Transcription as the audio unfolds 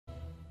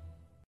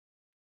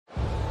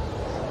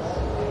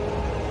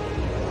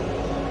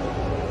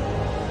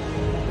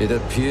It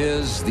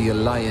appears the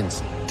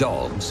Alliance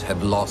dogs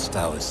have lost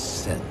our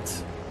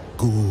scent.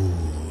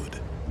 Good,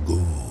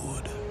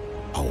 good.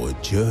 Our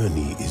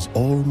journey is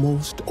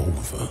almost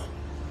over.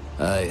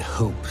 I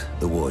hope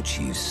the War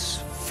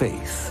Chief's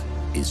faith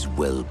is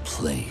well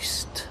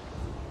placed.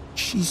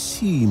 She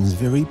seems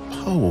very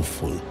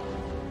powerful,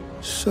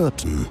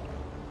 certain,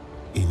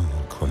 in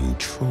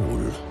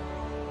control.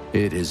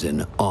 It is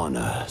an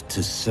honor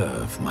to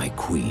serve my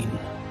queen.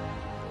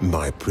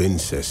 My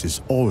princess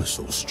is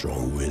also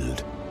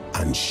strong-willed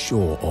and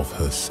sure of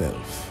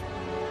herself.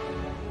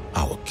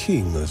 Our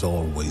king has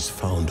always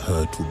found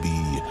her to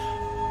be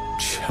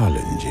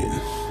challenging.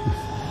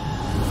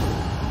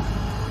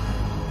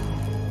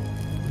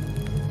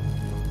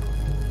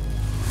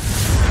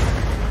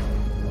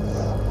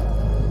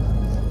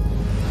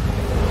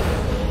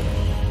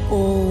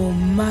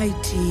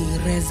 Almighty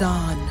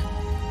Rezan,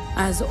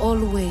 as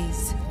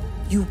always,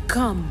 you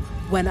come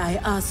when I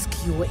ask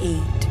your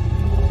aid.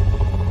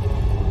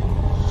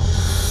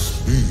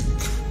 Speak,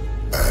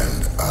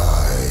 and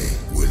I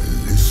will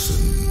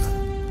listen.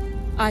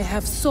 I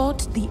have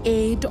sought the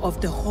aid of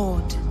the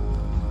Horde,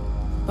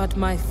 but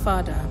my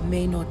father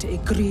may not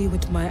agree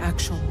with my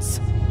actions.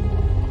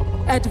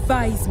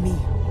 Advise me.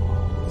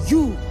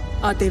 You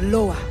are the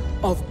lower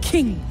of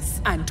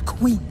kings and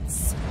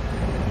queens.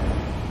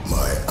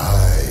 My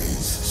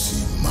eyes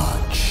see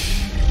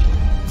much.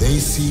 They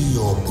see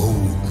your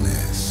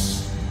boldness,